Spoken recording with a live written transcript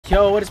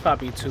Yo, what is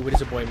poppin' YouTube? It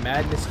is your boy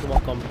Madness and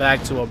welcome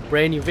back to a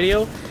brand new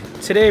video.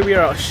 Today we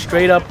are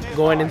straight up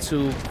going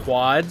into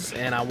quads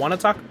and I want to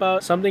talk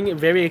about something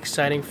very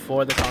exciting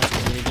for the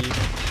console community.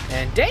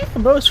 And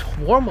damn bro, it's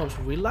warm-ups,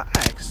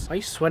 relax. Why are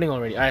you sweating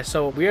already? Alright,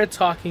 so we are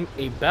talking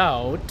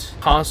about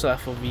Console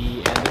FOV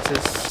and this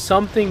is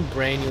something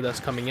brand new that's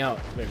coming out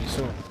very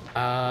soon.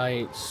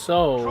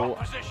 So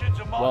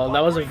well,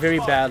 that was a very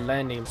bad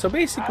landing. So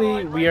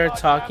basically we are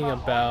talking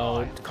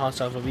about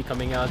Console FOV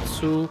coming out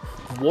to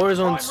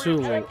Warzone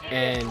 2,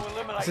 and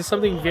this is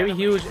something very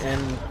huge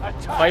and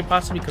quite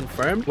possibly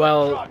confirmed.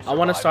 Well, I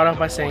want to start off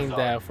by saying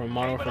that for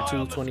Modern Warfare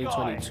 2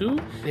 2022,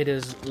 it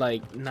is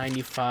like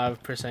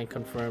 95%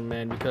 confirmed,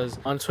 man, because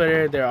on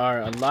Twitter there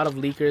are a lot of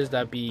leakers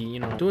that be, you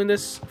know, doing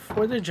this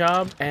for their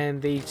job,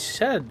 and they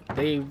said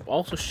they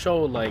also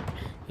show like,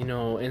 you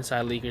know,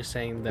 inside leakers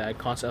saying that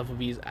Console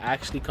FOV is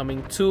actually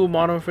coming to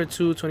Modern Warfare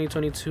 2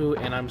 2022,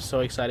 and I'm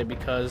so excited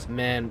because,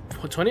 man,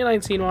 for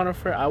 2019 Modern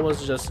Warfare, I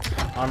was just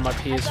on my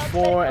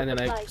PS4 and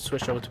then I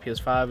switched over to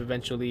PS5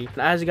 eventually.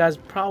 And as you guys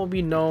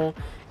probably know,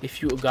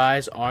 if you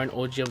guys are an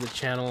OG of the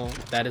channel,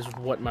 that is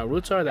what my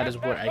roots are, that is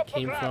where I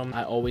came from.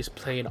 I always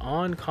played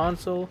on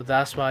console, but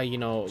that's why, you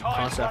know,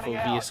 Console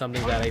FOV is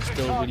something that I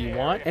still really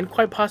want, and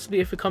quite possibly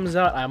if it comes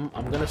out, I'm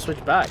gonna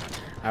switch back.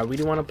 I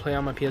really want to play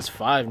on my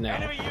PS5 now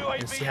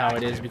and see how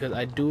it is, because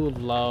I do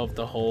love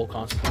the whole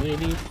console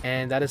community,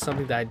 and that is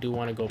something that I do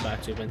want to go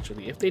back to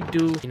eventually if they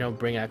do, you know,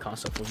 bring out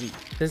Console FOV.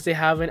 Since they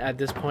haven't at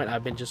this point,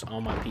 I've been just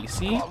on my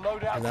PC,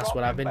 and that's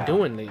what I've been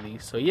doing lately.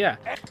 So yeah,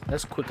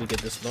 let's quickly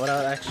get this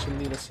loadout.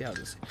 Actually, let's see how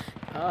this.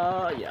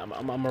 Yeah,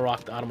 I'm gonna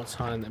rock the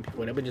automaton and then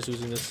people. I've been just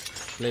using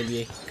this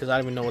lately because I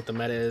don't even know what the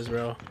meta is,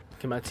 bro.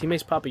 Can my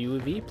teammates pop a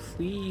UAV,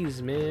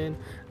 please, man?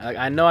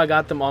 I know I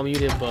got them all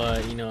muted,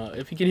 but you know,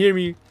 if you can hear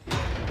me,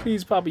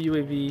 please pop a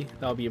UAV.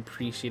 That would be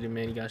appreciated,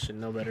 man. You guys should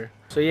know better.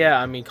 So yeah,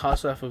 I mean,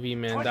 Console FOV,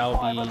 man, that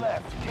would be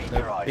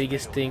the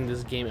biggest thing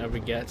this game ever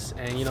gets.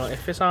 And you know,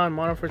 if it's on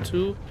Modern Warfare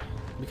 2,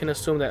 we can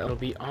assume that it'll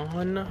be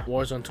on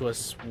Warzone 2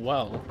 as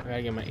well. I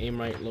gotta get my aim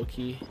right, low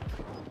key.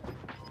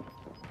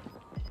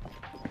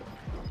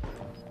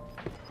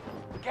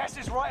 Gas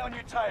is right on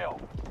your tail.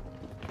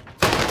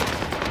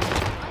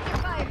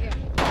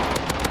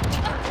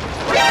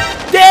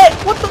 Dead!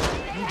 What the?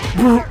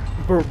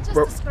 Bro,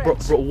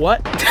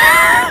 what?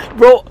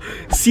 Bro,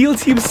 SEAL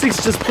Team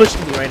 6 just pushed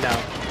me right now.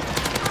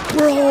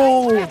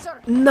 Bro,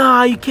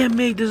 nah, you can't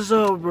make this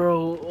up,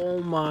 bro.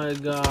 Oh my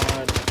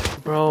god.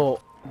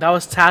 Bro, that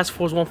was Task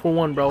Force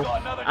 141, bro.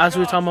 As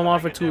we were talking about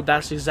Modern Warfare 2,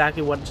 that's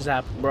exactly what just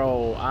happened.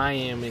 Bro, I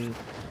am in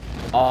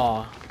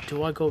awe.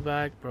 Do I go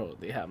back? Bro,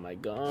 they have my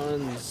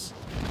guns.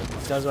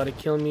 This guy's about to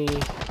kill me.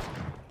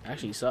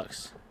 Actually, he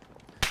sucks.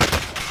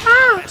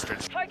 Ah!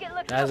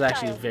 That's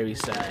actually very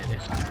sad.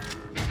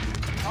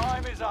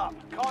 Time is up.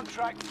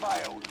 Contract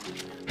failed.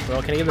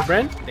 Bro, can I get the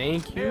friend?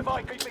 Thank you.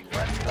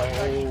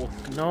 Oh,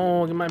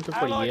 no, get my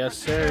MP40. Yes,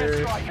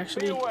 sir.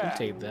 Actually, you can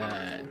take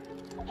that.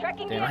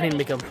 Damn, I didn't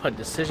make a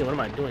decision. What am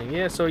I doing?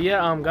 Yeah, so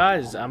yeah,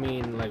 guys, I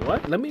mean, like,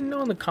 what? Let me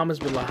know in the comments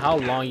below how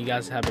long you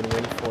guys have been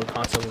waiting for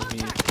Console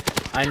FOV.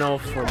 I know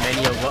for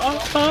many of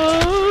us,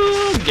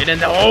 get in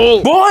the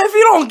hole, boy. If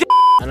you don't get,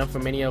 I know for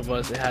many of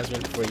us it has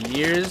been for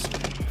years.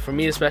 For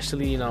me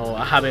especially, you know,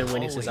 I have been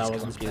waiting since I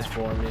was on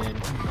PS4, man.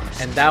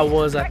 And that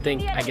was, I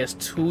think, I guess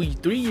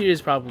 2-3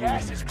 years probably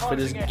for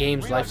this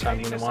game's lifetime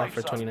when I'm on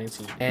for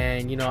 2019.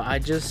 And you know, I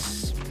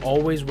just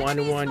always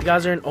wanted one. You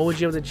guys are an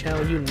OG of the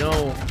channel, you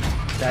know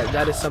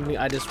that is something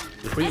I just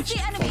preached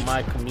for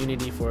my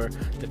community, for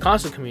the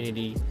console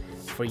community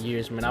for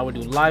years, man. I would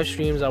do live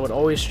streams. I would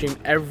always stream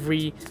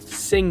every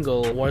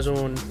single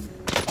Warzone.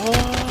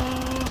 Oh,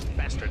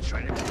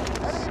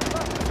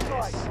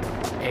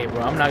 hey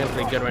bro, I'm not gonna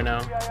play good right now.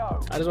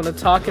 I just want to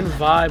talk and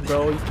vibe,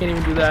 bro. You can't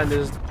even do that in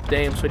this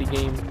damn sweaty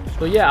game.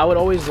 So yeah, I would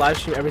always live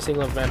stream every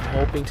single event,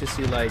 hoping to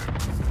see like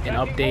an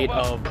update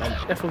of an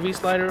FOV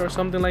slider or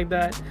something like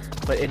that,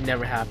 but it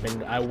never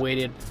happened. I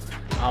waited,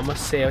 I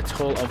must say, a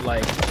total of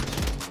like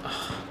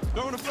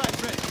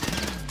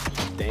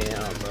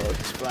damn, bro,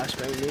 he's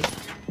flashbanging me.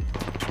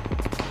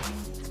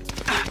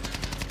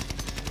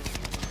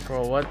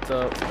 Bro, what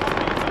the?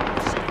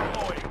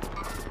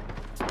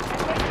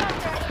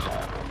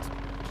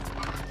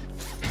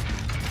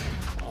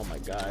 Oh my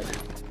god.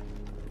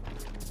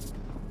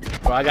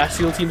 Bro, I got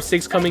SEAL Team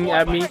 6 coming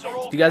at me. Do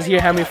you guys hear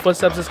how many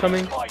footsteps is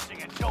coming?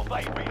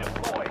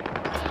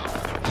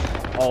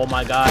 Oh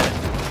my god.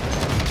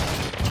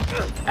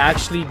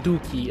 Actually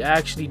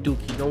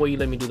Dookie. No way you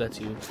let me do that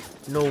to you.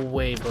 No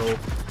way, bro.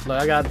 Look,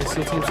 I got the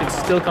SEAL Team 6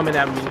 still coming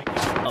at me.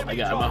 Oh my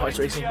god, my heart's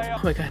racing. Oh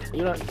my god.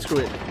 You know what? Screw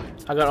it.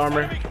 I got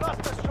armor.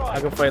 I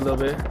can fight a little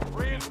bit.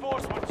 Let's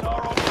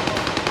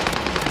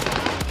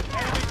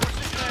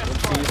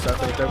see, start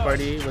for the third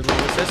party with me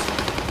assist.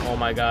 Oh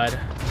my god.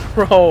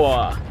 Bro.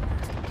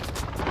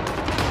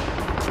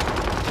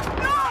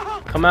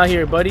 Come out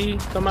here, buddy.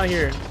 Come out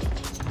here.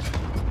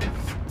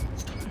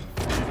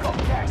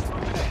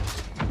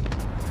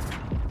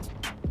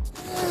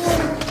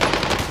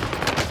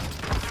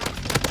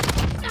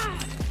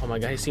 my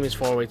god, his team is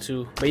far away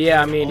too. But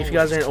yeah, I mean, if you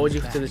guys are an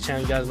OG to the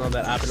channel, you guys know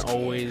that I've been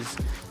always,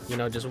 you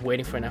know, just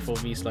waiting for an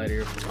FOV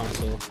slider for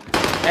console.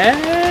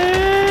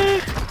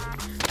 And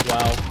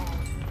wow,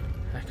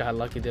 I got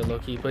lucky there,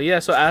 low-key. But yeah,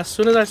 so as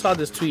soon as I saw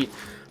this tweet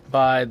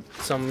by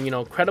some, you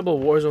know, credible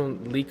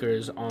Warzone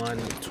leakers on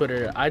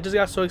Twitter, I just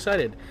got so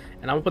excited.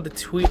 And I'm gonna put the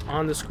tweet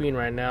on the screen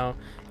right now.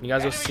 You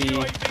guys will see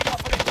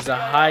there's a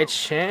high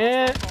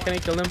chance. Can I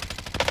kill him?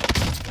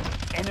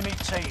 Enemy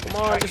team.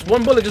 Come on, just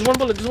one bullet, just one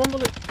bullet, just one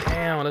bullet.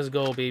 Damn, let's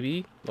go,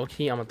 baby. Low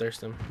key, I'm gonna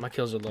thirst him. My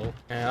kills are low.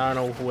 And I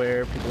don't know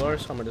where people are,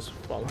 so I'm gonna just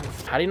follow him.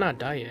 How do you not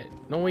die yet?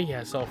 No way he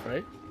has self,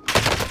 right?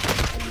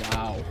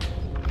 Wow.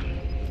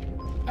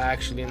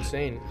 Actually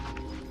insane.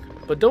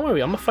 But don't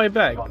worry, I'm gonna fight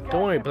back.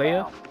 Don't worry,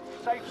 player.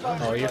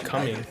 Oh, you're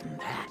coming.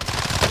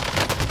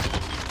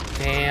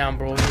 Damn,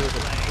 bro, he was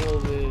a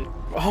bullet.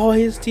 Oh,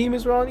 his team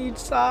is on each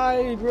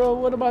side, bro.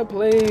 What am I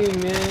playing,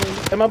 man?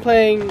 Am I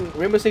playing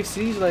Rainbow Six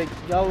Siege? Like,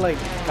 y'all like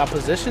got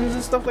positions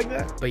and stuff like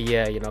that? But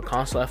yeah, you know,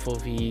 console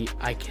FOV,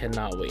 I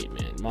cannot wait,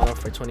 man. Modern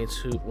Warfare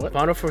 22, what?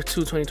 Modern Warfare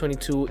 2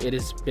 2022, it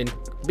has been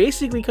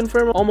basically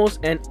confirmed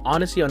almost. And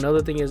honestly, another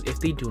thing is, if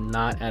they do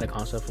not add a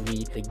console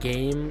FOV, the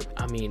game,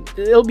 I mean,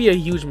 it'll be a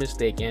huge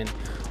mistake, and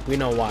we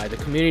know why. The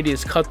community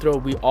is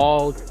cutthroat. We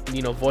all,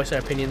 you know, voice our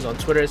opinions on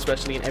Twitter,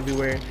 especially, and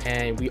everywhere,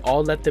 and we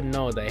all let them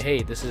know that,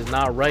 hey, this is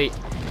not right.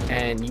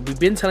 And we've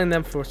been telling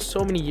them for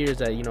so many years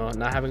that, you know,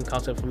 not having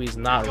console FOV is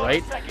not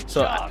right.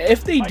 So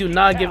if they do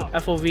not give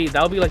FOV,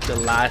 that'll be like the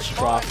last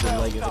straw.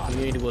 Like, the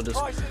community will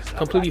just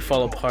completely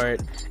fall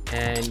apart,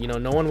 and, you know,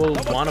 no one will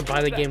want to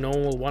buy the game, no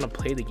one will want to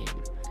play the game.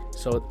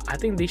 So I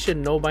think they should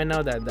know by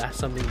now that that's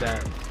something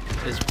that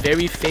is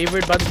very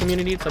favored by the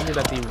community. It's something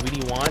that they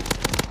really want,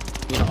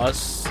 you know,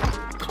 us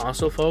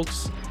console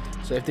folks.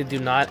 So if they do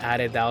not add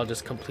it, that'll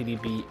just completely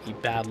be a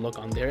bad look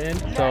on their end.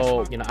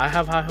 So, you know, I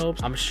have high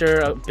hopes. I'm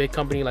sure a big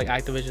company like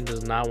Activision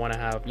does not want to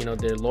have, you know,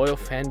 their loyal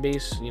fan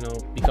base, you know,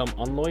 become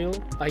unloyal,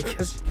 I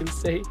guess you can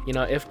say. You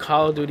know, if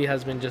Call of Duty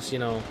has been just, you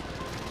know,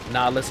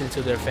 not listening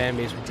to their fan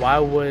base, why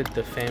would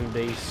the fan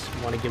base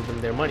want to give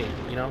them their money,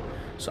 you know?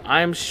 So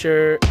I'm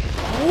sure.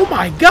 Oh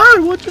my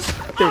god, what just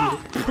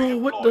happened? Bro,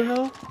 what the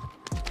hell?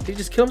 Did he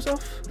just kill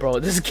himself?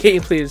 Bro, this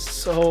gameplay is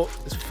so,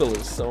 it's filled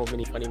with so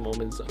many funny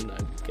moments. I'm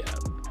not kidding.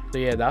 So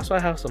yeah, that's why I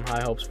have some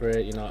high hopes for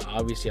it. You know,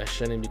 obviously I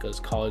shouldn't,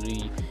 because Call of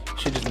Duty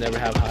should just never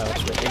have high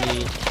hopes for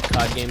any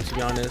COD game, to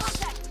be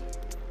honest.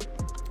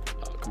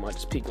 Oh, come on,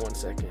 just peek 1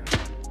 second.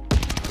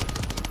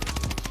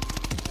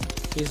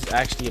 He's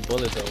actually a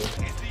bullet though.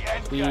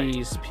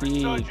 Please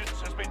peek.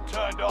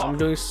 I'm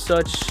doing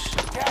such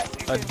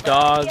a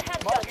dog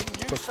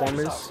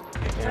performance.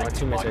 And my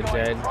teammates are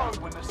dead.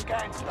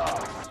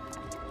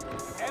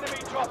 Enemy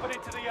dropping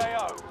into the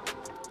AO.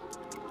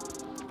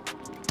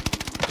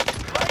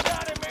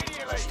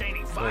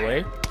 No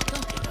way.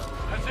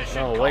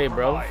 No way,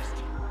 bro.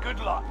 Good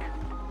luck.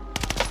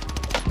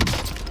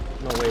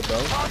 No way,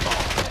 bro.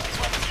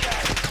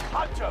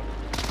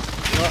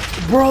 No,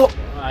 bro.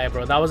 Alright,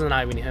 bro. That wasn't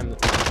even him.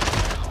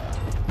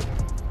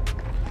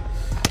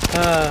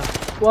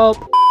 Well.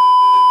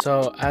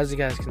 So as you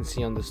guys can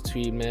see on this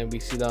tweet, man, we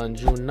see that on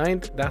June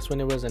 9th, that's when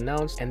it was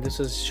announced, and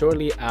this is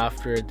shortly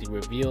after the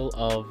reveal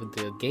of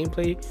the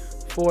gameplay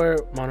for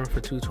Modern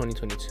Warfare 2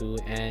 2022,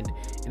 and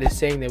it is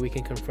saying that we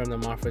can confirm that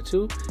Modern Warfare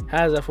 2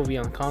 has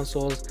FOV on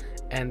consoles.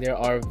 And there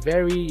are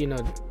very, you know,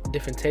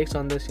 different takes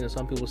on this. You know,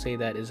 some people say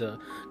that is a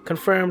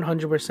confirmed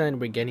 100%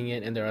 we're getting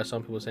it, and there are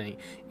some people saying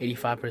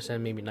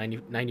 85%, maybe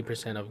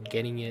 90% of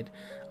getting it.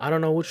 I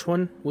don't know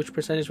which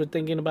percentage we're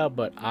thinking about,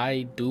 but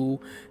I do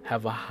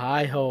have a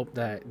high hope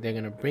that they're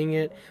gonna bring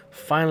it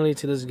finally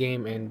to this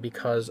game. And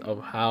because of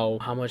how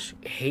much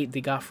hate they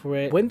got for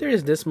it, when there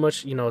is this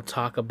much, you know,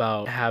 talk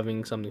about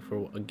having something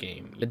for a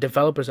game, the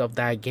developers of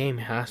that game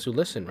has to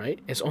listen, right?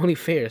 It's only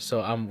fair.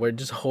 So we're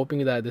just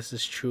hoping that this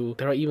is true.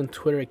 There are even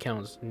Twitter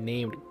accounts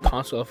named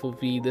Console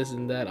FOV, this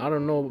and that. I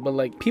don't know, but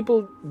like,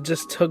 people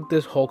just took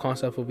this whole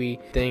Console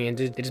FOV thing and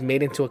it just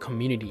made it into a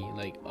community,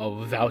 like,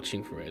 of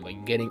vouching for it,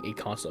 like getting a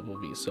Console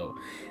FOV. So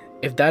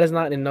if that is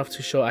not enough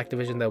to show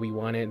Activision that we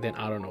want it, then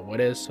I don't know what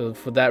is. So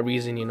for that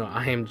reason, you know,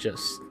 I am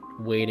just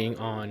waiting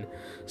on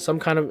some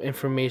kind of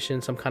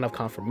information, some kind of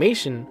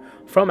confirmation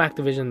from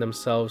Activision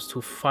themselves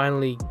to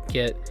finally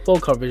get full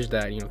coverage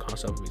that, you know,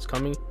 Console FOV is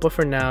coming. But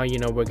for now, you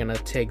know, we're gonna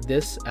take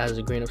this as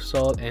a grain of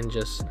salt and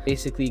just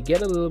basically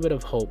get a little bit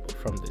of hope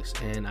from this.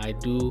 And I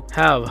do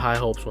have high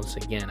hopes once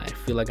again. I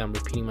feel like I'm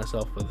repeating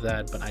myself with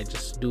that, but I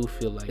just do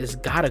feel like it's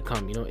gotta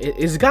come, you know.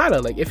 It's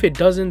gotta, like, if it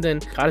doesn't, then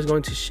COD is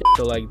going to shit.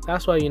 So like,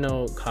 that's why, you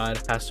know, COD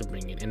has to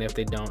bring it. And if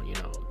they don't, you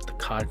know,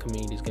 COD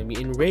community is gonna be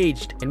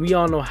enraged, and we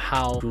all know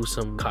how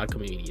gruesome COD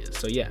community is.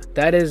 So yeah,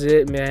 that is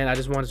it, man. I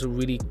just wanted to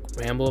really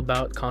ramble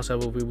about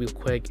Console FOV real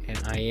quick,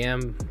 and I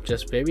am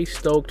just very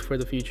stoked for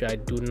the future.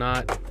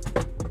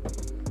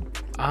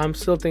 I'm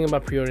still thinking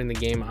about pre-ordering the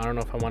game. I don't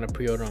know if I want to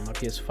pre-order on my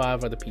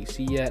PS5 or the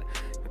PC yet,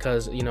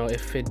 because, you know,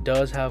 if it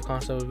does have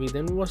Console FOV,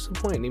 then what's the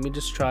point? Let me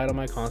just try it on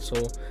my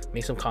console,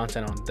 make some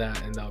content on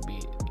that, and that'll be,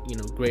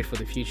 great for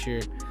the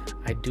future.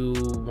 I do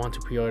want to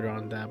pre-order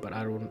on that, but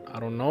I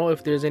don't know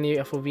if there's any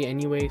FOV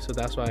anyway, so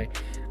that's why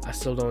I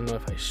still don't know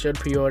if I should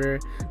pre-order.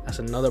 That's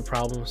another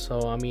problem.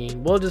 So I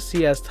mean, we'll just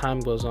see as time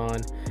goes on.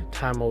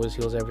 Time always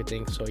heals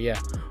everything. So yeah,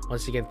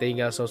 once again, thank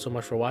you guys so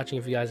much for watching.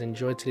 If you guys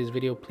enjoyed today's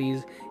video,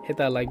 please hit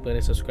that like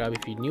button, subscribe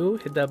if you're new,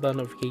 hit that bell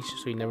notification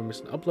so you never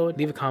miss an upload.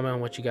 Leave a comment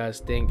on what you guys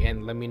think,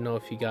 and let me know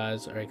if you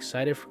guys are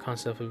excited for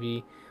Console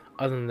FOV.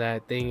 Other than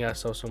that, thank you guys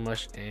so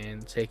much,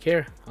 and take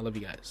care. I love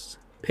you guys.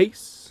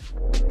 Peace.